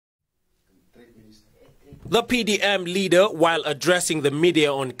The PDM leader, while addressing the media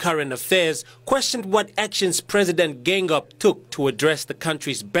on current affairs, questioned what actions President Geingob took to address the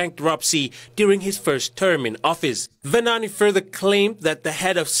country's bankruptcy during his first term in office. Venaani further claimed that the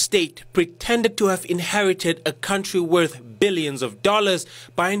head of state pretended to have inherited a country worth billions of dollars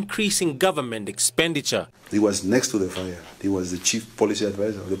by increasing government expenditure. He was next to the fire. He was the chief policy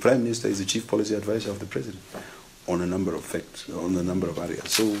advisor. The Prime Minister is the chief policy advisor of the President on a number of facts, on a number of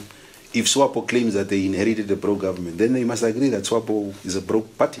areas. So if SWAPO claims that they inherited a broke government, then they must agree that SWAPO is a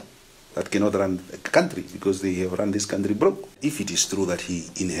broke party that cannot run a country because they have run this country broke. If it is true that he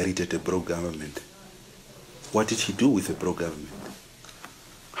inherited a broke government, what did he do with the broke government?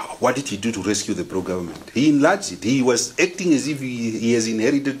 What did he do to rescue the broke government? He enlarged it. He was acting as if he has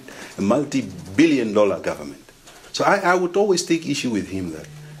inherited a multi-billion-dollar government. So I would always take issue with him that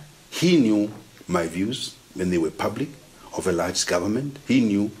he knew my views when they were public of a large government. He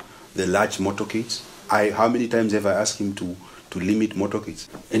knew the large motorcades. How many times have I asked him to limit motorcades?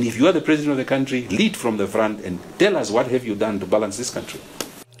 And if you are the president of the country, lead from the front and tell us what have you done to balance this country.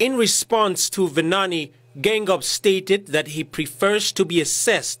 In response to Venaani, Geingob stated that he prefers to be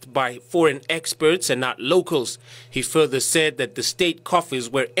assessed by foreign experts and not locals. He further said that the state coffers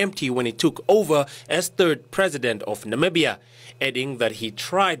were empty when he took over as third president of Namibia, adding that he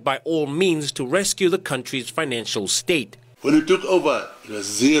tried by all means to rescue the country's financial state. When he took over, it was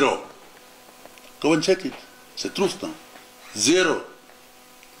zero. Go and check it. It's the truth now. Zero.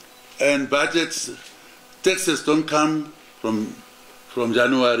 And budgets, taxes don't come from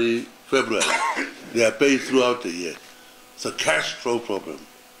January, February. They are paid throughout the year. It's a cash flow problem.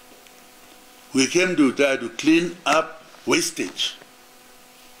 We came to try to clean up wastage,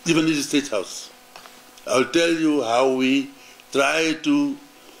 even in the State House. I'll tell you how we try to,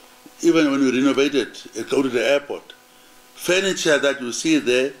 even when we renovated, go to the airport, furniture that you see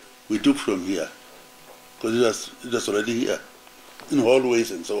there, we took from here, because it was already here, in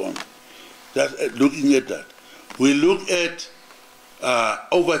hallways and so on. Just looking at that. We look at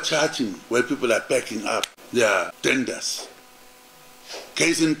overcharging where people are packing up their tenders.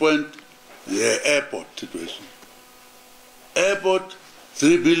 Case in point, the airport situation. Airport,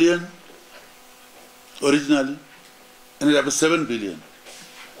 3 billion originally, ended up 7 billion.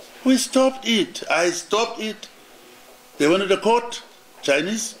 We stopped it. I stopped it. They went to the court,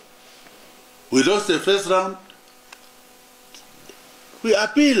 Chinese. We lost the first round. We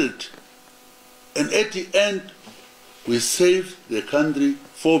appealed. And at the end, we saved the country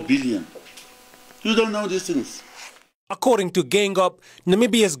 4 billion. You don't know these things. According to Geingob,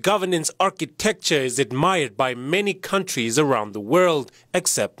 Namibia's governance architecture is admired by many countries around the world,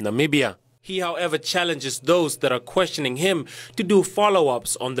 except Namibia. He, however, challenges those that are questioning him to do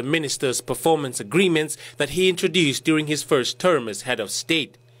follow-ups on the minister's performance agreements that he introduced during his first term as head of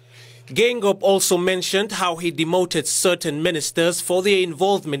state. Geingob also mentioned how he demoted certain ministers for their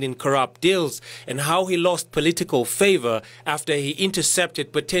involvement in corrupt deals and how he lost political favor after he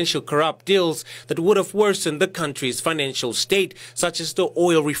intercepted potential corrupt deals that would have worsened the country's financial state, such as the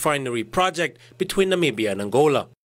oil refinery project between Namibia and Angola.